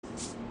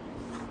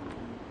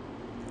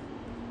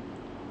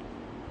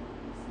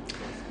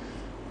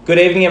Good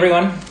evening,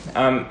 everyone.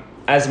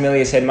 As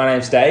Amelia said, my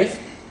name's Dave,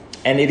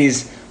 and it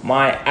is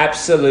my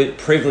absolute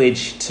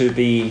privilege to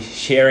be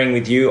sharing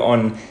with you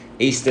on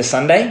Easter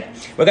Sunday.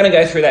 We're going to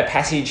go through that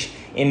passage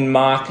in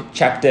Mark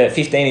chapter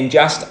 15 in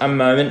just a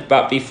moment,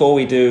 but before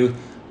we do,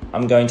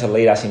 I'm going to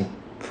lead us in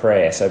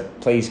prayer, so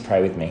please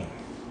pray with me.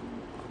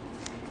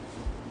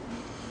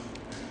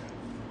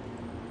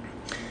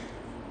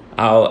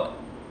 Our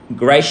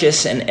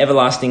gracious and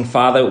everlasting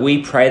Father,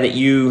 we pray that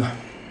you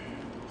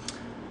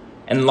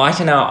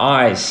enlighten our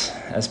eyes,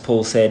 as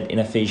Paul said in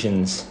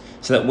Ephesians,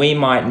 so that we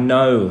might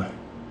know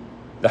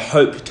the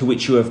hope to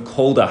which you have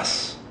called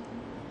us,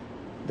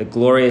 the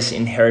glorious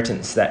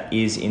inheritance that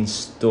is in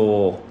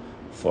store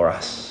for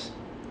us.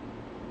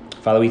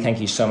 Father, we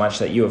thank you so much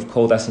that you have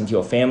called us into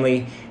your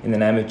family. In the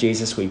name of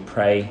Jesus, we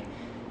pray.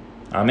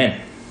 Amen.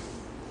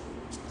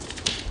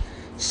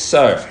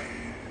 So,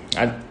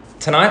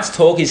 tonight's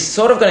talk is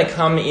sort of going to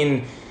come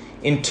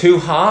in two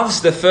halves.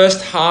 The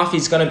first half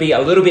is going to be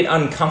a little bit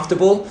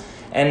uncomfortable,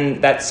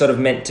 and that's sort of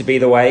meant to be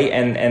the way,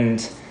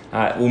 and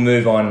we'll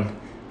move on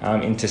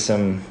into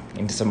some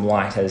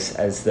light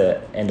as the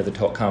end of the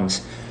talk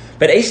comes.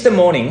 But Easter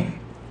morning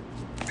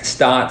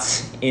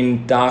starts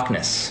in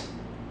darkness.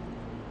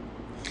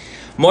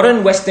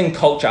 Modern Western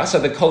culture, so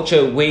the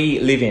culture we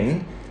live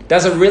in,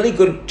 does a really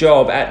good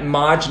job at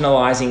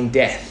marginalising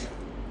death.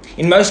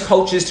 In most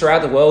cultures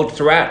throughout the world,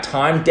 throughout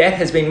time, death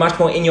has been much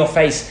more in your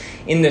face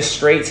in the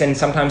streets and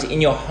sometimes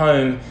in your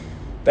home.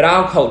 But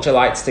our culture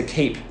likes to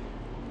keep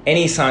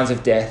any signs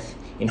of death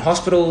in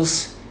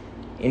hospitals,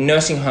 in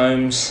nursing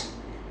homes,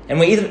 and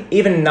we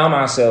even numb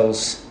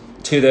ourselves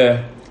to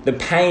the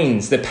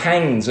pangs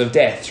of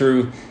death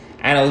through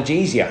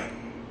analgesia.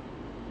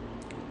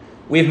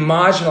 We've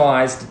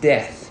marginalised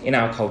death in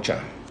our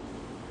culture.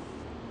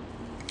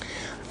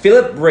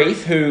 Philip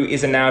Rieff, who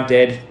is a now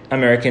dead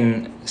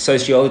American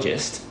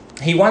sociologist,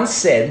 he once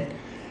said,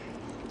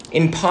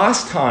 "In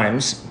past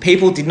times,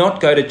 people did not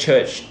go to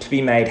church to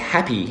be made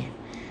happy.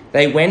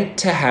 They went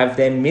to have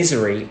their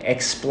misery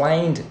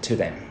explained to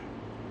them."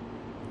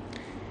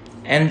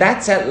 And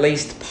that's at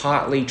least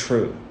partly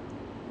true.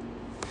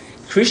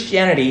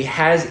 Christianity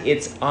has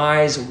its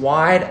eyes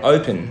wide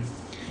open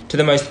to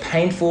the most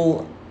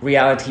painful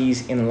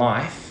realities in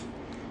life,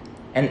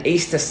 and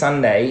Easter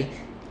Sunday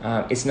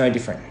is no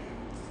different.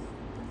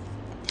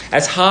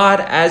 As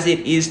hard as it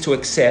is to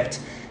accept,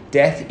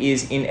 death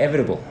is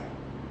inevitable.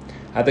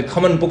 The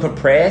Common Book of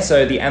Prayer,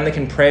 so the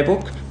Anglican Prayer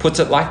Book, puts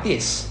it like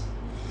this: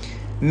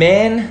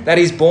 "Man that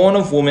is born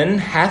of woman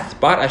hath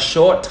but a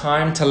short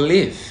time to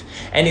live,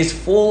 and is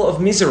full of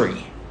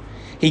misery.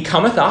 He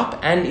cometh up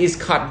and is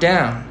cut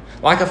down,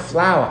 like a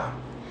flower.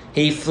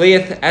 He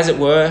fleeth, as it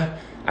were,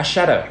 a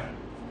shadow,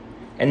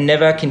 and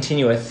never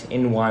continueth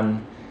in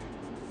one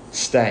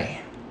stay."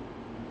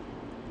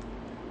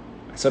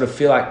 I sort of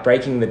feel like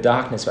breaking the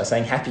darkness by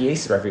saying Happy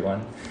Easter,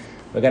 everyone.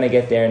 We're going to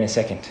get there in a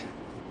second.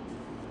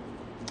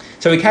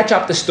 So we catch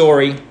up the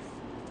story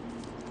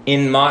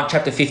in Mark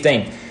chapter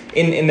 15.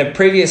 In the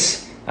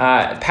previous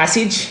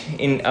passage,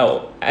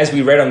 as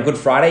we read on Good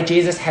Friday,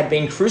 Jesus had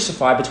been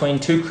crucified between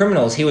two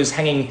criminals. He was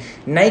hanging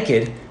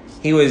naked,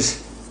 he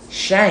was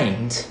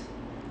shamed,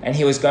 and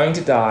he was going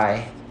to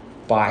die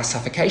by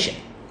suffocation.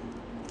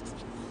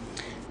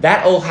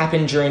 That all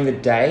happened during the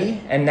day,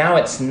 and now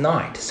it's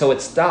night, so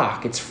it's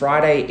dark. It's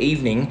Friday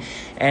evening,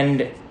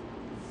 and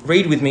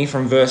read with me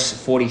from verse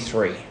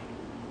 43.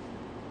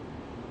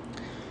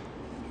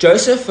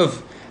 "Joseph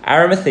of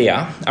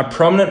Arimathea, a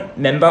prominent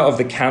member of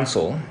the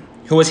council,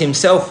 who was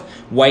himself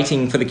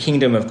waiting for the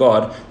kingdom of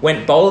God,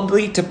 went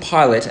boldly to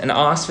Pilate and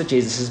asked for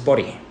Jesus'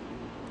 body.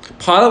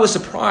 Pilate was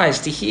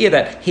surprised to hear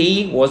that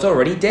he was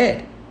already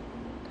dead.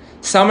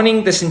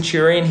 Summoning the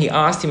centurion, he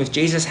asked him if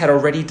Jesus had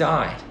already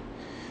died.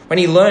 When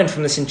he learned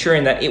from the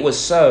centurion that it was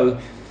so,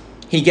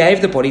 he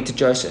gave the body to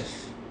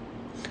Joseph.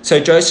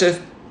 So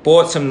Joseph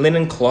bought some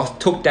linen cloth,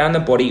 took down the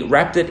body,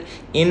 wrapped it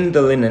in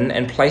the linen,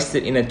 and placed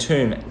it in a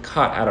tomb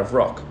cut out of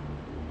rock.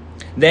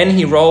 Then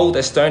he rolled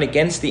a stone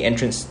against the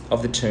entrance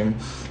of the tomb.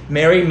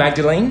 Mary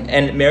Magdalene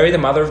and Mary, the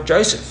mother of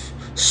Joseph,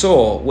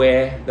 saw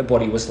where the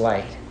body was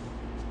laid."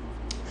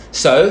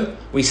 So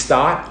we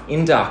start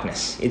in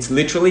darkness. It's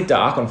literally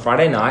dark on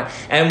Friday night,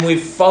 and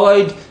we've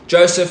followed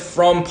Joseph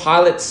from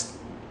Pilate's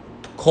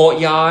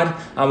courtyard.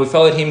 We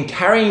followed him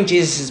carrying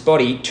Jesus'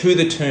 body to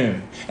the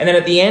tomb. And then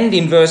at the end,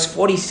 in verse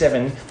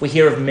 47, we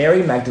hear of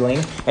Mary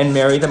Magdalene and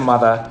Mary, the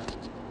mother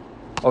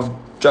of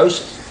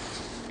Joseph,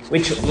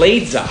 which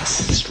leads us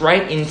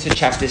straight into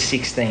chapter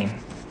 16.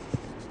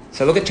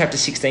 So look at chapter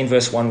 16,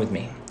 verse 1 with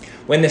me.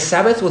 "When the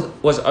Sabbath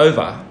was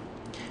over,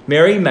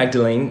 Mary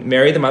Magdalene,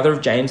 Mary the mother of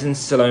James, and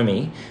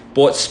Salome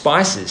bought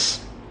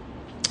spices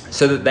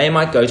so that they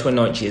might go to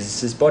anoint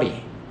Jesus'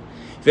 body.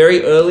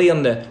 Very early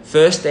on the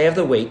first day of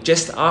the week,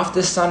 just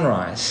after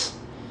sunrise,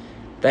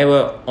 they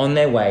were on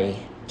their way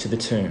to the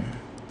tomb."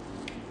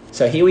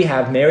 So here we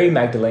have Mary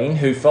Magdalene,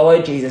 who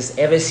followed Jesus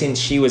ever since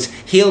she was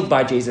healed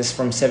by Jesus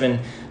from 7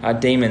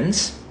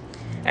 demons.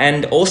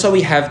 And also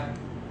we have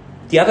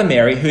the other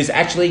Mary, who's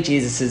actually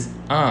Jesus'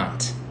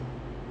 aunt.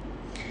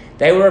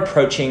 They were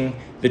approaching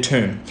the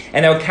tomb.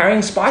 And they were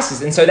carrying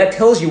spices. And so that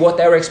tells you what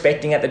they were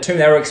expecting at the tomb.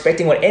 They were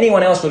expecting what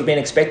anyone else would have been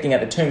expecting at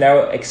the tomb. They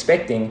were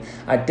expecting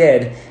a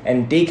dead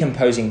and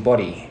decomposing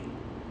body.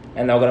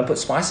 And they were going to put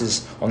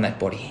spices on that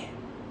body.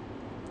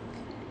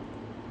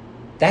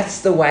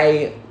 That's the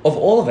way of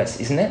all of us,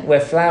 isn't it? We're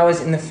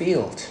flowers in the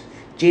field.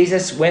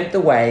 Jesus went the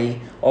way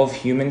of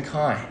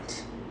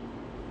humankind.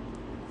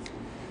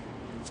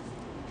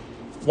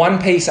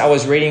 One piece I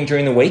was reading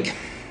during the week,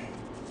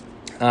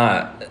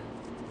 the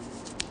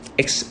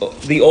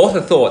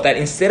author thought that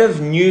instead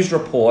of news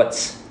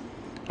reports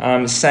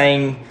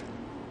saying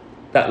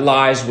that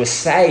lives were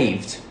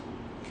saved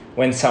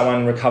when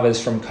someone recovers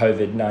from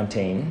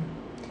COVID-19,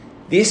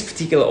 this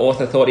particular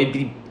author thought it'd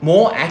be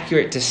more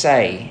accurate to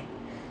say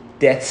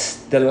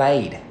deaths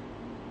delayed.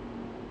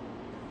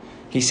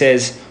 He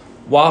says,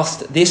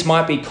 whilst this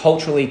might be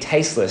culturally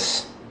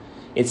tasteless,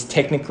 it's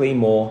technically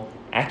more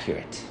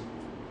accurate.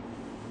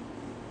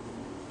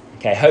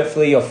 Okay,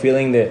 hopefully you're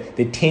feeling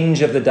the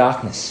tinge of the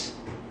darkness.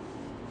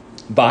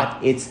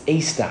 But it's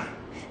Easter.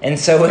 And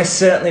so we're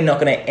certainly not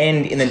going to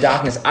end in the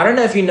darkness. I don't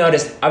know if you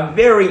noticed a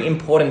very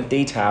important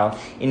detail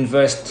in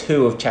verse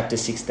 2 of chapter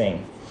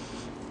 16.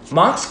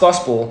 Mark's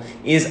gospel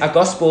is a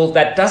gospel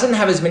that doesn't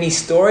have as many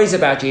stories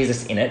about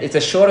Jesus in it. It's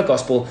a shorter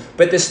gospel,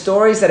 but the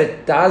stories that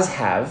it does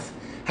have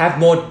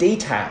more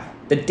detail.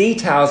 The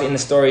details in the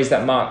stories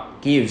that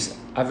Mark gives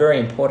are very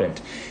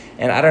important.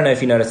 And I don't know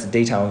if you noticed the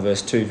detail in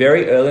verse 2.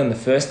 Very early on the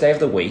first day of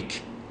the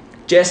week,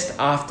 just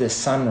after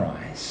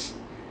sunrise,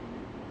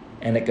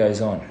 and it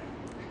goes on.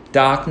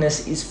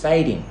 Darkness is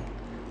fading.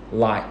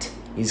 Light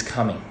is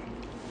coming.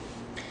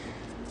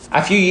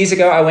 A few years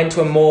ago, I went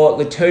to a more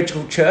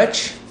liturgical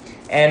church,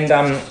 and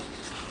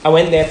I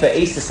went there for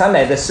Easter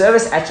Sunday. The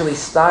service actually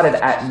started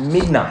at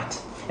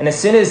midnight. And as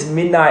soon as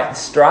midnight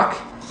struck,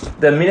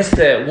 the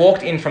minister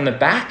walked in from the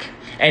back,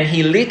 and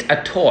he lit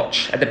a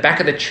torch at the back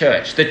of the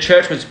church. The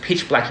church was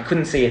pitch black. You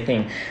couldn't see a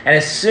thing. And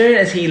as soon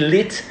as he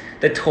lit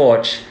the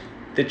torch,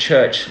 the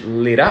church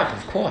lit up,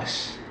 of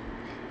course.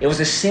 It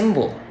was a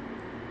symbol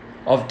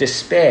of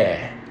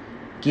despair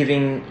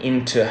giving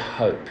into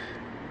hope.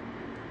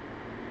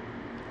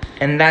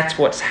 And that's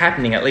what's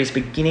happening, at least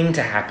beginning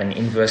to happen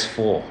in verse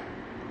 4.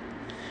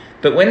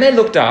 But when they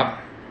looked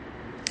up,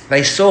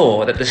 they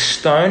saw that the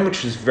stone,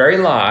 which was very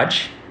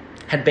large,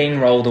 had been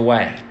rolled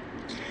away.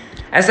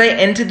 As they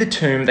entered the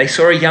tomb, they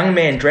saw a young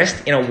man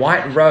dressed in a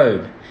white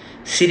robe,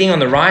 sitting on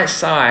the right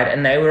side,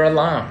 and they were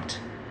alarmed.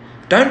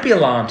 "Don't be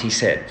alarmed," he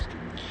said.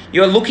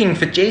 "You are looking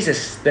for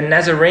Jesus, the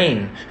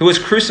Nazarene, who was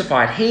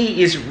crucified.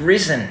 He is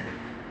risen.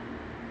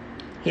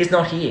 He is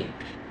not here.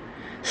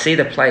 See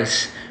the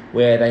place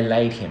where they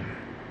laid him."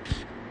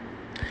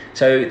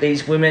 So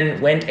these women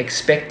went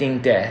expecting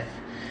death,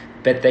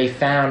 but they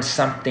found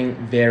something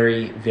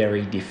very,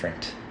 very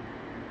different.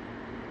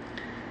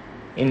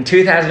 In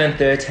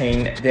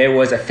 2013, there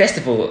was a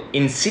festival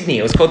in Sydney.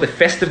 It was called the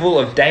Festival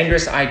of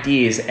Dangerous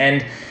Ideas,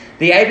 and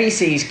the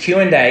ABC's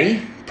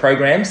Q&A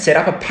program set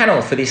up a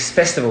panel for this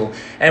festival.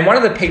 And one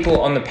of the people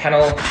on the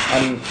panel,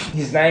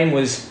 his name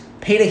was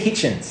Peter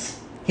Hitchens.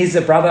 He's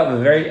the brother of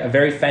a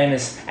very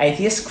famous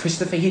atheist,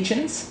 Christopher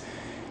Hitchens.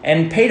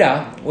 And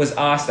Peter was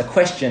asked a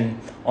question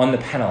on the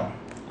panel.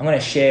 I'm going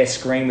to share a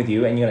screen with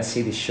you, and you're going to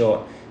see this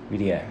short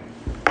video.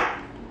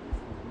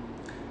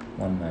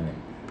 One moment.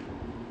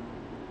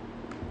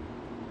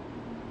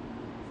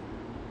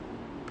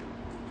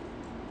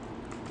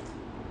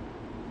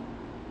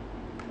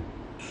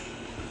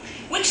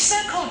 Which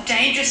so-called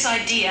dangerous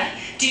idea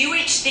do you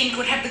each think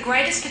would have the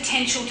greatest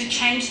potential to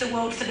change the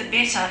world for the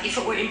better if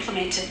it were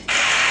implemented?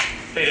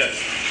 Peter.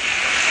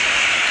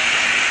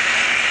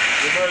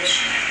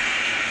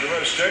 The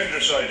most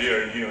dangerous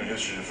idea in human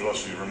history and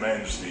philosophy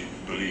remains the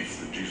belief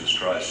that Jesus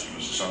Christ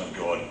was the Son of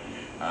God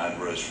and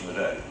rose from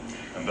the dead.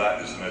 And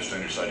that is the most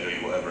dangerous idea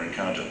you will ever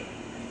encounter.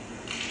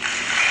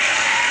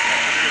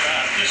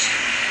 Just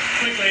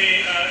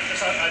quickly,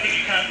 I think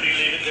you can't really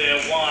leave it there.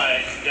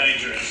 Why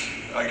dangerous?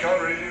 I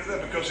can't really leave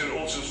that because it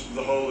alters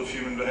the whole of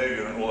human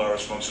behavior and all our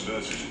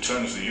responsibilities. It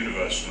turns the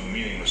universe from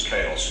meaningless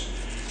chaos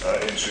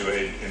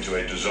into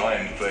a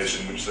designed place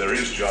in which there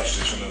is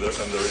justice and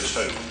there is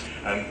hope.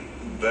 And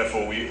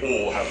therefore we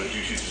all have a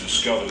duty to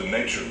discover the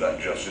nature of that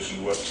justice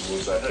and work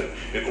towards that hope.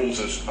 It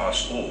alters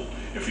us all.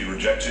 If we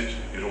reject it,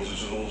 it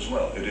alters us all as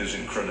well. It is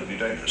incredibly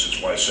dangerous.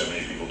 It's why so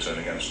many people turn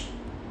against it.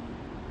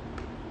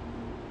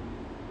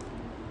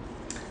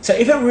 So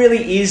if it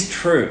really is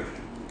true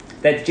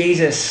that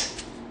Jesus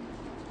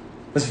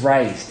was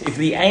raised, if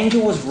the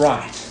angel was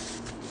right,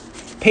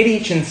 Peter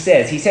Hitchens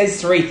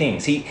says three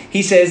things.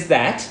 He says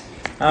that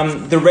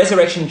the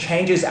resurrection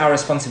changes our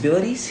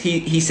responsibilities.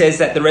 He says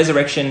that the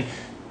resurrection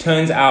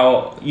turns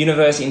our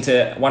universe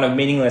into one of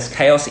meaningless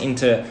chaos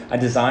into a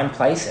designed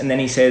place. And then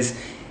he says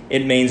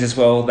it means as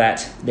well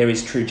that there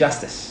is true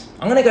justice.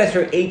 I'm going to go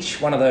through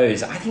each one of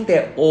those. I think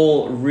they're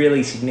all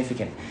really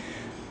significant.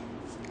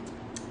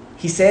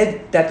 He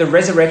said that the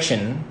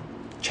resurrection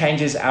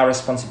changes our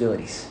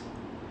responsibilities.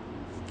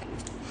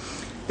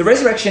 The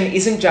resurrection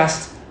isn't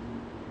just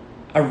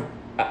a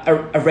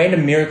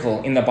random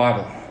miracle in the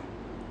Bible.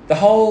 The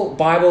whole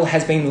Bible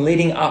has been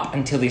leading up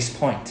until this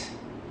point.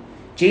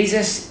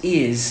 Jesus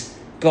is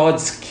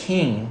God's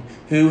King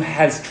who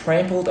has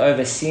trampled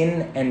over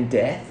sin and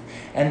death,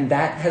 and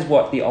that is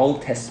what the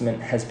Old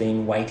Testament has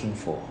been waiting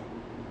for.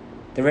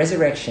 The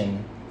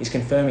resurrection is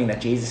confirming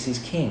that Jesus is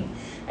King.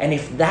 And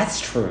if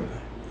that's true,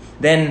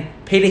 then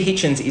Peter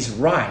Hitchens is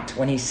right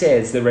when he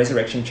says the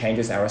resurrection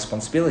changes our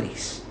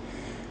responsibilities.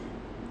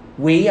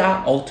 We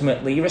are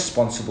ultimately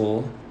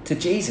responsible to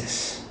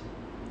Jesus.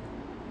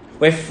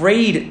 We're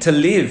freed to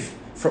live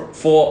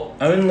for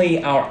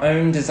only our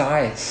own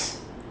desires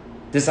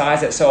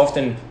that so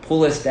often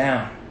pull us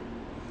down.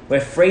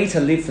 We're free to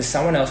live for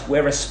someone else.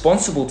 We're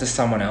responsible to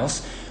someone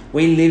else.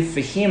 We live for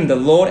him, the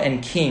Lord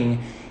and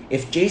King.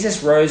 If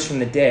Jesus rose from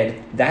the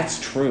dead, that's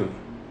true.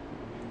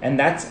 And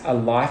that's a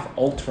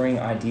life-altering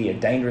idea,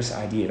 dangerous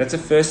idea. That's the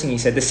first thing he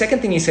said. The second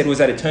thing he said was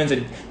that it turns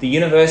the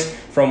universe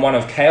from one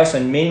of chaos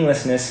and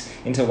meaninglessness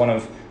into one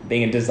of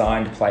being a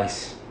designed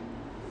place.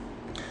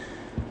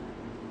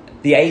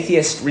 The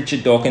atheist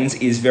Richard Dawkins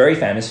is very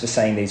famous for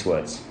saying these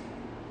words.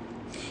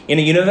 In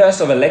a universe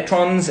of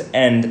electrons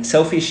and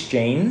selfish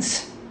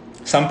genes,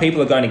 some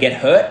people are going to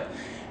get hurt,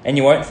 and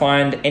you won't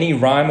find any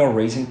rhyme or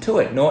reason to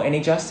it, nor any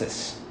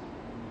justice.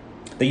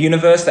 The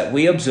universe that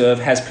we observe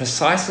has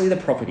precisely the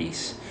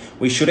properties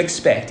we should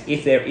expect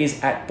if there is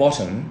at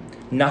bottom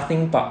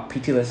nothing but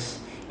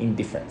pitiless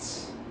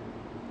indifference.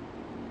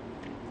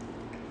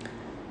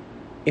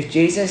 If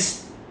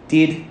Jesus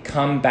did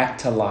come back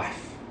to life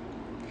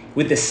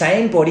with the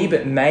same body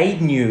but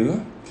made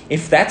new,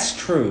 if that's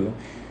true,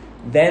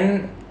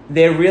 then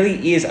there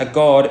really is a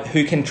God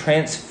who can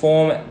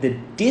transform the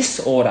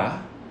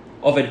disorder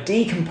of a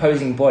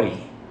decomposing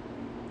body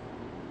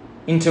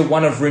into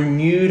one of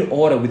renewed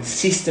order, with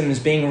systems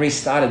being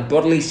restarted,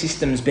 bodily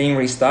systems being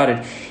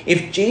restarted.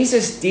 If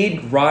Jesus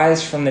did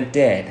rise from the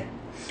dead,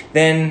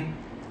 then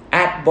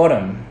at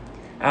bottom,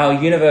 our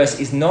universe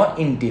is not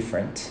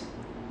indifferent.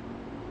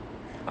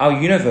 Our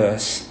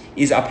universe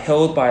is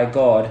upheld by a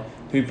God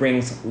who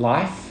brings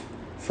life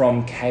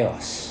from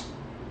chaos.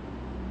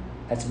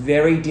 That's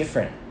very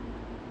different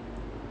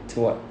to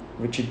what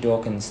Richard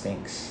Dawkins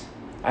thinks.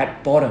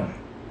 At bottom,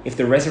 if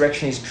the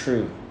resurrection is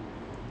true,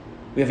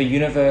 we have a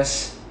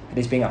universe that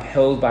is being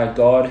upheld by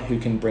God who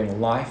can bring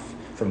life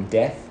from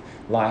death,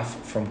 life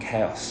from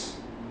chaos.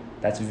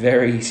 That's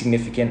very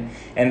significant.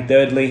 And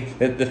thirdly,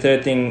 the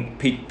third thing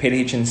Peter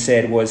Hitchens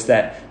said was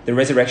that the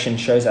resurrection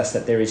shows us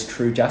that there is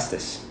true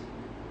justice.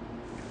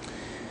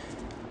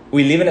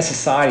 We live in a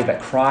society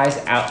that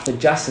cries out for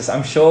justice.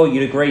 I'm sure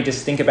you'd agree.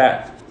 Just think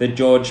about the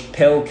George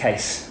Pell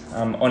case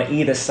on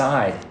either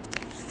side.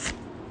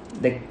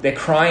 They're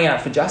crying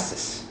out for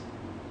justice.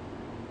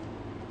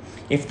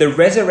 If the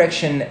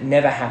resurrection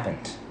never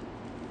happened,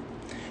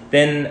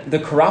 then the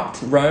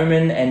corrupt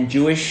Roman and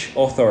Jewish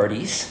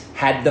authorities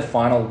had the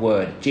final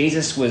word.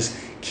 Jesus was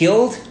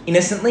killed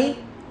innocently.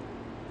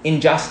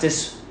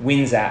 Injustice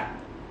wins out.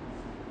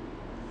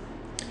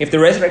 If the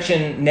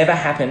resurrection never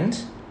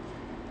happened,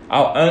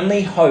 our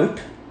only hope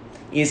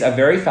is a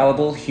very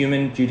fallible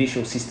human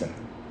judicial system.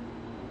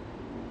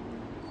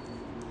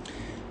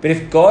 But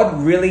if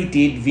God really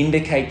did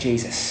vindicate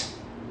Jesus,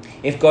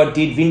 if God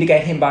did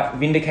vindicate him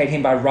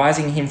by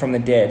rising him from the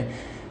dead,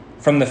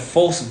 from the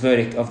false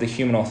verdict of the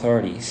human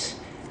authorities,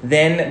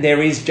 then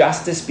there is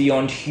justice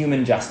beyond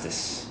human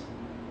justice.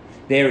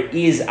 There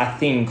is a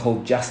thing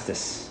called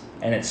justice,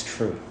 and it's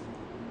true.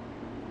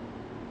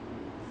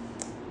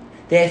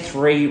 There are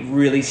three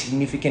really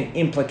significant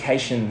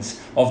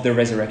implications of the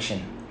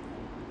resurrection.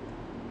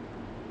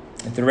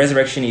 If the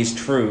resurrection is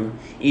true,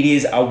 it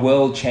is a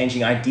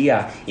world-changing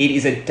idea. It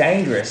is a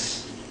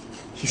dangerous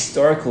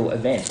historical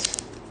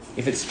event.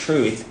 If it's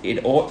true,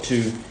 it ought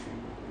to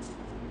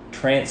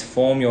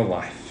transform your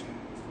life.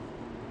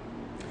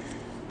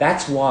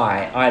 That's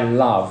why I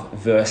love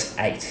verse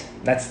 8.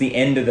 That's the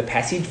end of the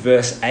passage,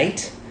 verse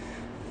 8.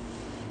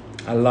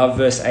 I love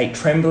verse 8.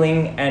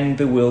 Trembling and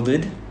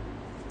bewildered,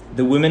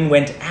 the women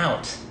went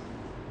out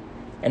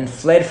and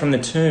fled from the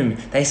tomb.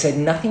 They said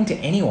nothing to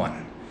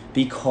anyone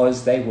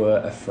because they were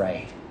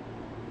afraid.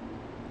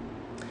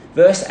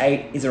 Verse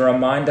 8 is a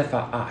reminder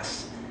for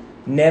us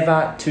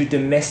never to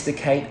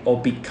domesticate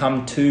or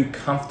become too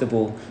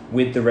comfortable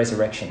with the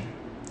resurrection.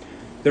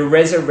 The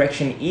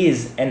resurrection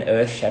is an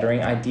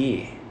earth-shattering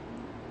idea,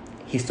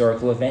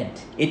 historical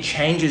event. It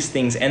changes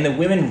things, and the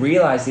women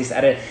realized this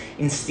at an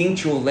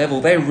instinctual level.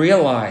 They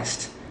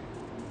realized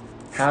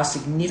how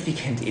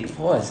significant it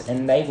was,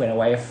 and they went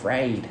away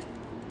afraid.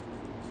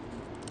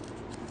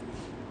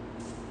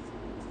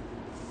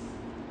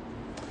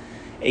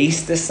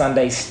 Easter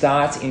Sunday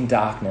starts in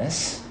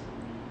darkness,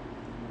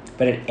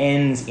 but it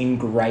ends in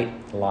great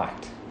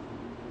light.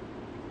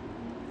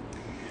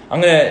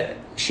 I'm going to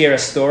share a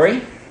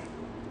story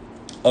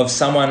of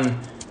someone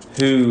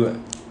who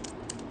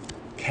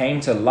came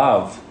to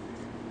love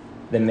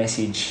the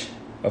message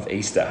of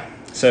Easter.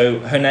 So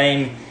her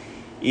name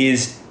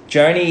is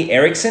Joni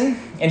Eareckson,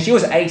 and she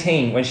was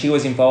 18 when she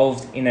was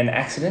involved in an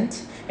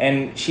accident,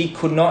 and she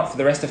could not, for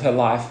the rest of her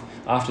life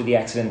after the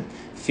accident,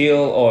 feel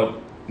or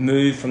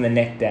move from the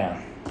neck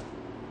down.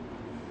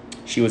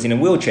 she was in a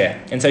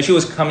wheelchair. And so she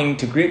was coming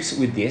to grips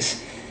with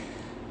this.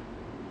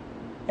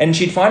 And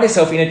she'd find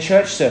herself in a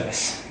church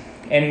service.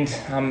 And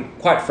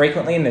quite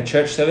frequently in the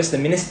church service, the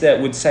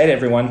minister would say to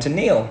everyone to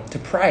kneel, to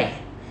pray.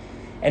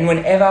 And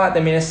whenever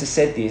the minister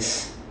said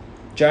this,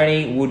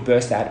 Joni would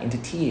burst out into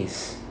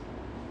tears,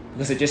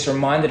 because it just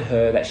reminded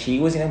her that she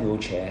was in a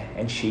wheelchair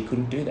and she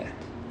couldn't do that.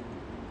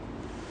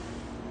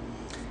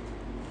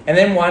 And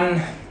then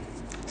one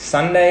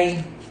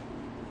Sunday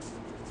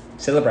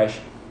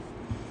celebration,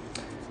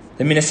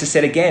 the minister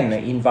said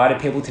again, he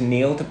invited people to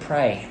kneel to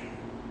pray.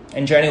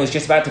 And Joni was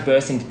just about to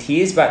burst into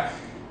tears, but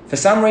for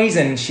some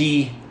reason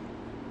she,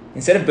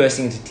 instead of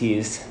bursting into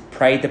tears,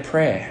 prayed the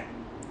prayer.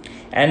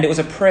 And it was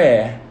a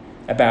prayer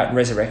about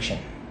resurrection.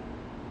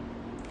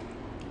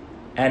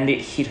 And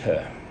it hit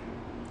her.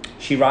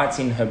 She writes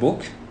in her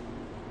book,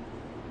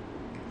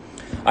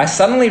 "I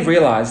suddenly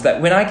realised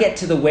that when I get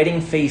to the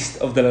wedding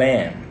feast of the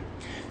Lamb,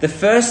 the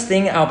first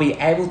thing I'll be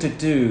able to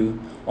do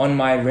on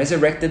my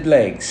resurrected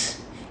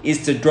legs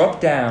is to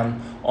drop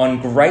down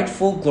on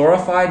grateful,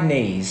 glorified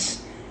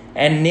knees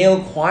and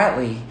kneel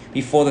quietly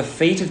before the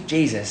feet of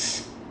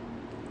Jesus.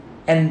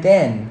 And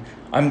then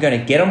I'm going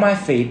to get on my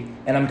feet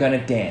and I'm going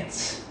to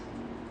dance."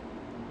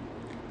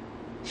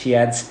 She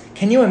adds,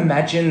 "Can you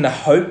imagine the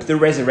hope the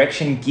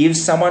resurrection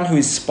gives someone who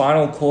is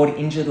spinal cord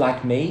injured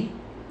like me?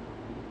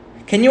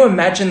 Can you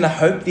imagine the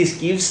hope this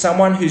gives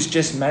someone who's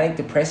just manic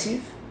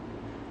depressive?"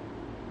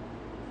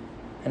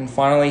 And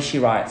finally she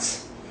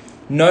writes,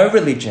 "No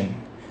religion,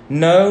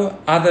 no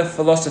other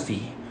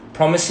philosophy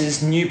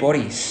promises new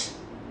bodies.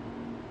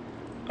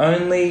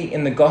 Only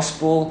in the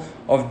gospel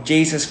of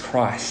Jesus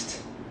Christ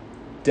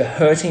do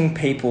hurting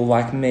people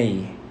like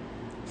me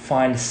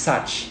find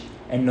such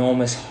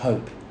enormous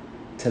hope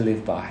to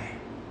live by."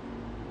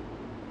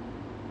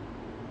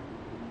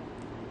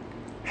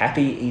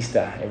 Happy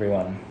Easter,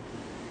 everyone.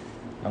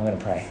 I'm going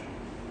to pray.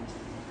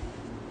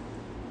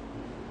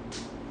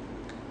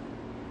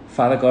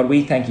 Father God,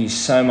 we thank you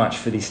so much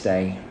for this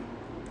day.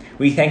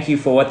 We thank you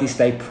for what this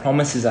day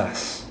promises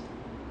us.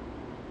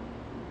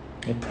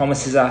 It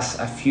promises us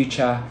a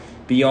future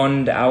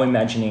beyond our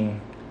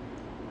imagining,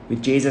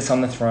 with Jesus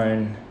on the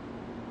throne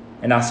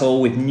and us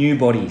all with new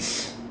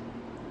bodies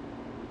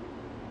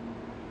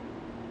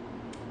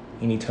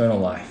in eternal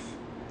life.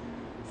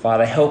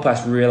 Father, help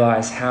us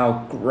realize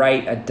how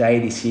great a day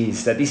this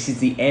is, that this is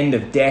the end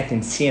of death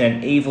and sin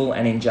and evil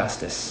and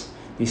injustice.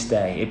 This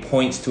day, it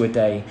points to a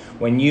day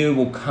when you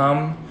will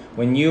come,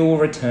 when you will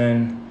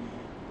return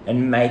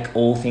and make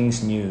all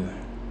things new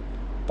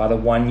by the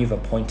one you've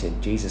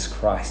appointed, Jesus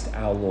Christ,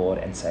 our Lord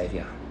and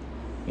Saviour.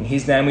 In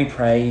his name we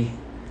pray.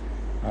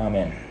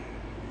 Amen.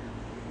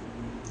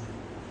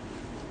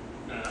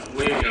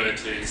 We're going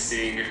to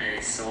sing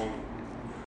a song